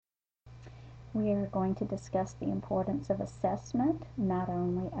We are going to discuss the importance of assessment, not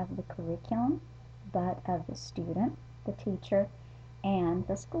only of the curriculum, but of the student, the teacher, and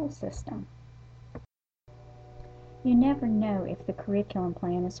the school system. You never know if the curriculum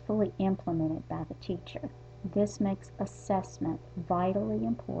plan is fully implemented by the teacher. This makes assessment vitally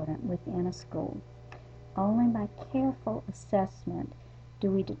important within a school. Only by careful assessment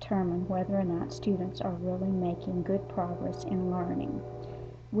do we determine whether or not students are really making good progress in learning.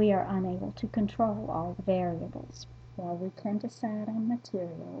 We are unable to control all the variables. While we can decide on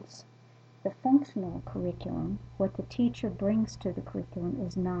materials, the functional curriculum, what the teacher brings to the curriculum,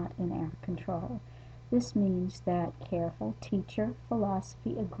 is not in our control. This means that careful teacher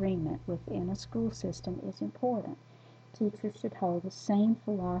philosophy agreement within a school system is important. Teachers should hold the same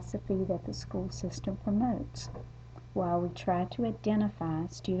philosophy that the school system promotes. While we try to identify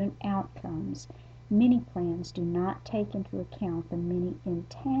student outcomes, many plans do not take into account the many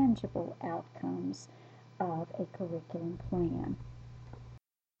intangible outcomes of a curriculum plan.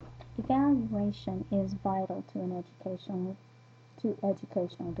 Evaluation is vital to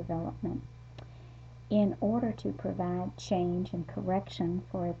educational development. In order to provide change and correction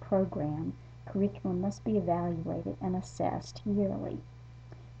for a program, curriculum must be evaluated and assessed yearly.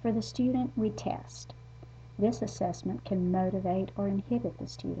 For the student, we test. This assessment can motivate or inhibit the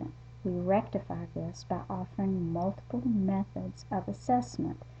student. We rectify this by offering multiple methods of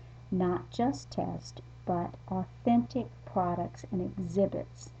assessment, not just tests, but authentic products and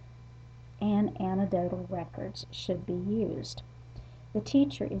exhibits, and anecdotal records should be used. The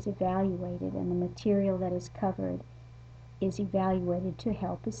teacher is evaluated and the material that is covered is evaluated to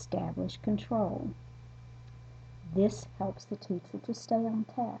help establish control. This helps the teacher to stay on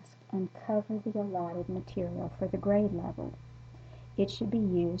task and cover the allotted material for the grade level. It should be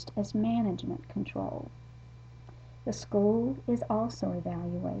used as management control. The school is also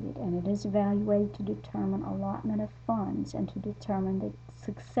evaluated, and it is evaluated to determine allotment of funds and to determine the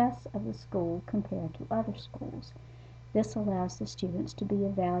success of the school compared to other schools. This allows the students to be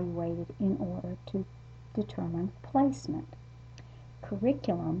evaluated in order to determine placement.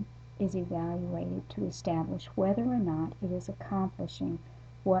 Curriculum is evaluated to establish whether or not it is accomplishing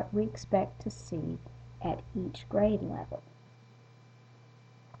what we expect to see at each grade level.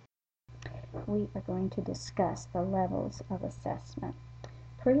 We are going to discuss the levels of assessment.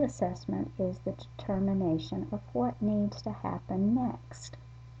 Pre-assessment is the determination of what needs to happen next.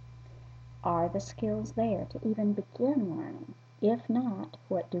 Are the skills there to even begin learning? If not,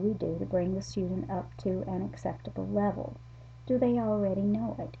 what do we do to bring the student up to an acceptable level? Do they already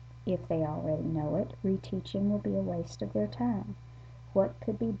know it? If they already know it, reteaching will be a waste of their time. What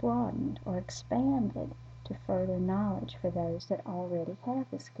could be broadened or expanded to further knowledge for those that already have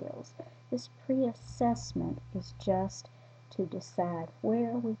the skills? This pre-assessment is just to decide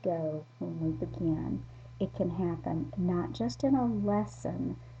where we go when we begin. It can happen not just in a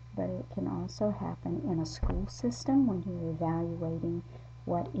lesson, but it can also happen in a school system when you're evaluating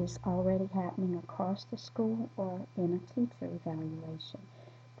what is already happening across the school, or in a teacher evaluation.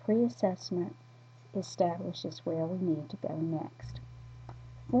 Pre-assessment establishes where we need to go next.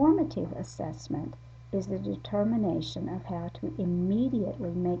 Formative assessment is the determination of how to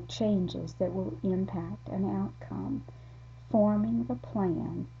immediately make changes that will impact an outcome, forming the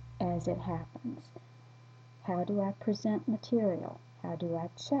plan as it happens. How do I present material? How do I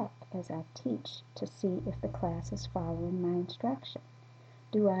check as I teach to see if the class is following my instruction?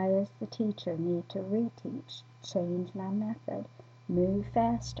 Do I, as the teacher, need to reteach, change my method, move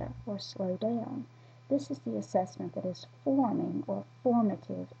faster, or slow down? This is the assessment that is forming or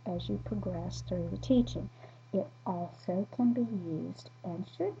formative as you progress through the teaching. It also can be used and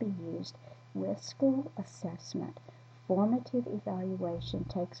should be used with school assessment. Formative evaluation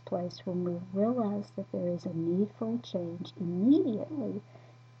takes place when we realize that there is a need for a change immediately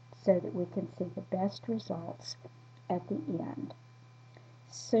so that we can see the best results at the end.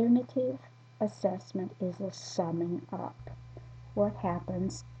 Summative assessment is a summing up. What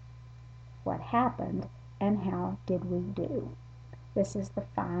happened, and how did we do? This is the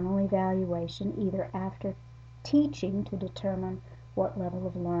final evaluation, either after teaching to determine what level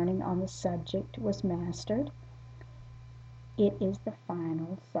of learning on the subject was mastered. It is the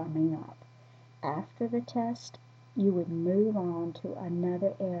final summing up. After the test, you would move on to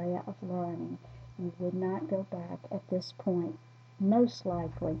another area of learning. You would not go back at this point, most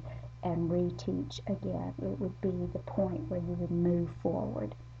likely, and reteach again. It would be the point where you would move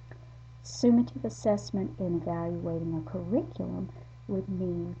forward. Summative assessment in evaluating a curriculum would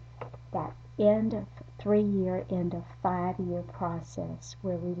mean that end of 3-year, end of 5-year process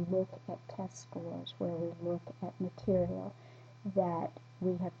where we look at test scores, where we look at material that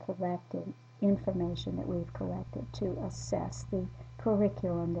we have collected, information that we've collected to assess the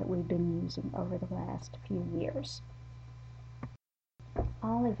curriculum that we've been using over the last few years.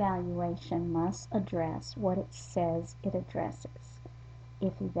 All evaluation must address what it says it addresses.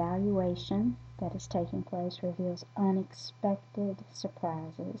 If evaluation that is taking place reveals unexpected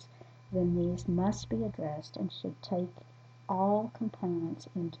surprises, then these must be addressed and should take all components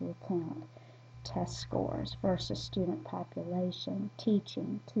into account. Test scores versus student population,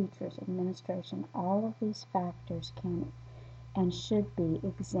 teaching, teachers, administration, all of these factors can and should be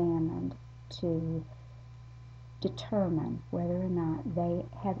examined to determine whether or not they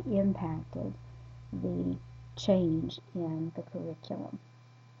have impacted the change in the curriculum.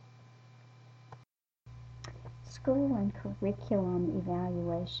 School and curriculum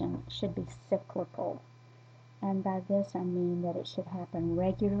evaluation should be cyclical, and by this I mean that it should happen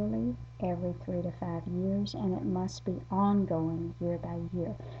regularly, every 3 to 5 years, and it must be ongoing year by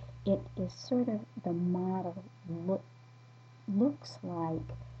year. It is sort of the model looks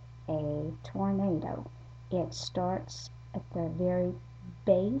like a tornado. It starts at the very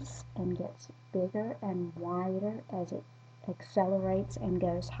base and gets bigger and wider as it accelerates and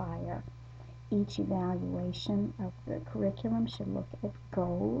goes higher. Each evaluation of the curriculum should look at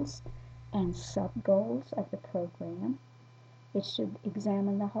goals and sub-goals of the program. It should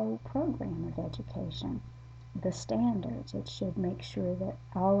examine the whole program of education. The standards, it should make sure that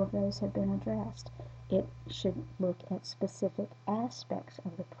all of those have been addressed. It should look at specific aspects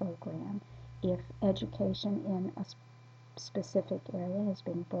of the program. If education in a specific area has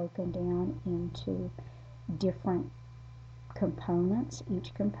been broken down into different components,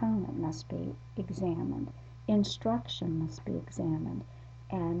 each component must be examined. Instruction must be examined.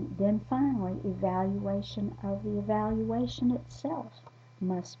 And then finally, evaluation of the evaluation itself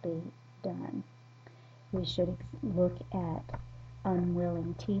must be done. We should look at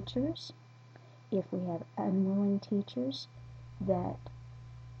unwilling teachers. If we have unwilling teachers that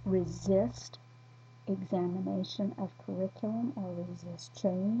resist examination of curriculum or resist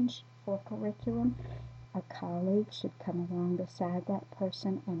change for curriculum, a colleague should come along beside that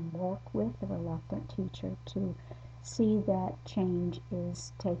person and work with the reluctant teacher to see that change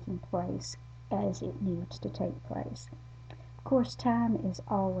is taking place as it needs to take place. Of course, time is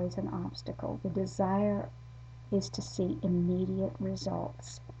always an obstacle. The desire is to see immediate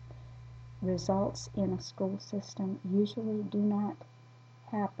results. Results in a school system usually do not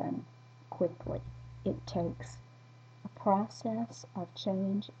happen quickly. It takes a process of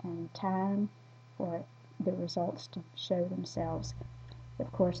change and time for the results to show themselves.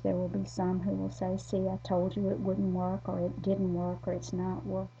 Of course, there will be some who will say, see, I told you it wouldn't work, or it didn't work, or it's not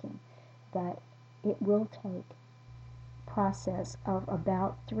working. But it will take a process of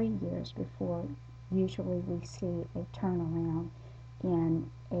about 3 years before usually we see a turnaround in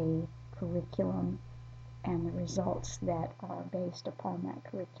a curriculum and the results that are based upon that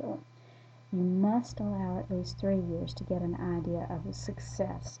curriculum. You must allow at least 3 years to get an idea of the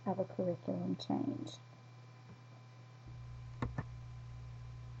success of a curriculum change.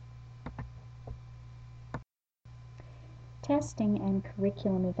 Testing and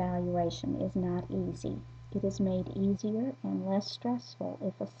curriculum evaluation is not easy. It is made easier and less stressful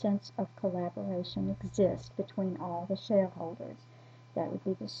if a sense of collaboration exists between all the shareholders. That would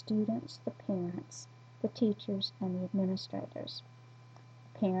be the students, the parents, the teachers, and the administrators.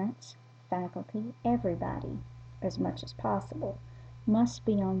 Parents, faculty, everybody, as much as possible, must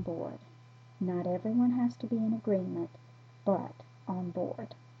be on board. Not everyone has to be in agreement, but on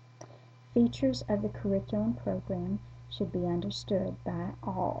board. Features of the curriculum program should be understood by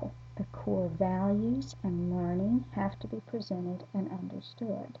all. The core values and learning have to be presented and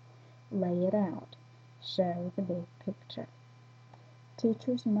understood. Lay it out. Show the big picture.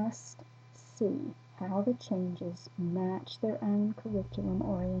 Teachers must see how the changes match their own curriculum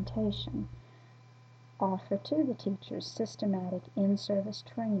orientation. Offer to the teachers systematic in-service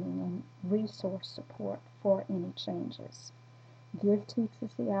training and resource support for any changes. Give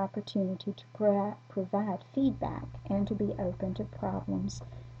teachers the opportunity to provide feedback and to be open to problems,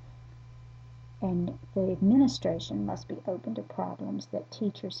 and the administration must be open to problems that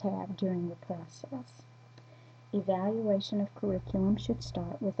teachers have during the process. Evaluation of curriculum should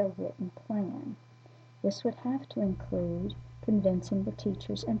start with a written plan. This would have to include convincing the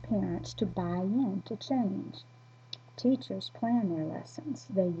teachers and parents to buy in to change. Teachers plan their lessons.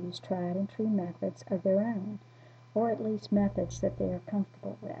 They use tried and true methods of their own, or at least methods that they are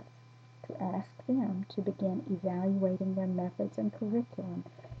comfortable with. To ask them to begin evaluating their methods and curriculum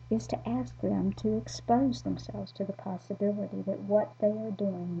is to ask them to expose themselves to the possibility that what they are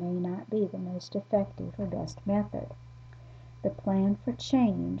doing may not be the most effective or best method. The plan for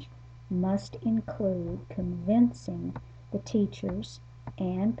change must include convincing the teachers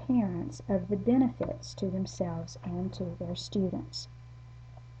and parents of the benefits to themselves and to their students.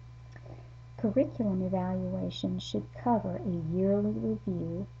 Curriculum evaluation should cover a yearly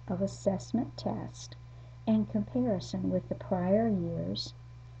review of assessment tests and comparison with the prior years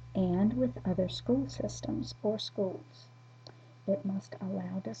and with other school systems or schools. It must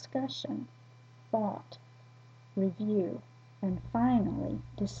allow discussion, thought, review, and finally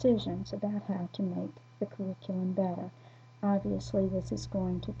decisions about how to make the curriculum better. Obviously, this is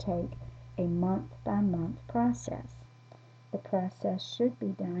going to take a month-by-month process. The process should be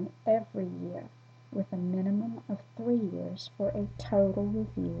done every year with a minimum of 3 years for a total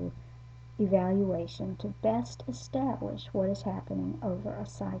review evaluation to best establish what is happening over a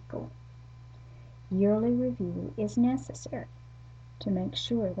cycle. Yearly review is necessary to make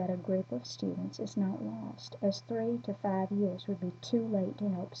sure that a group of students is not lost, as 3 to 5 years would be too late to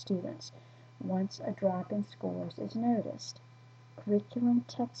help students once a drop in scores is noticed. Curriculum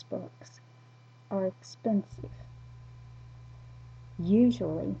textbooks are expensive.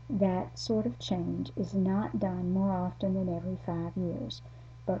 Usually, that sort of change is not done more often than every 5 years,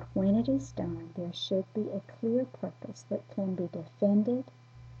 but when it is done, there should be a clear purpose that can be defended,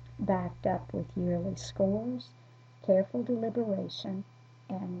 backed up with yearly scores, careful deliberation,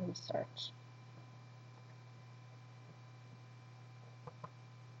 and research.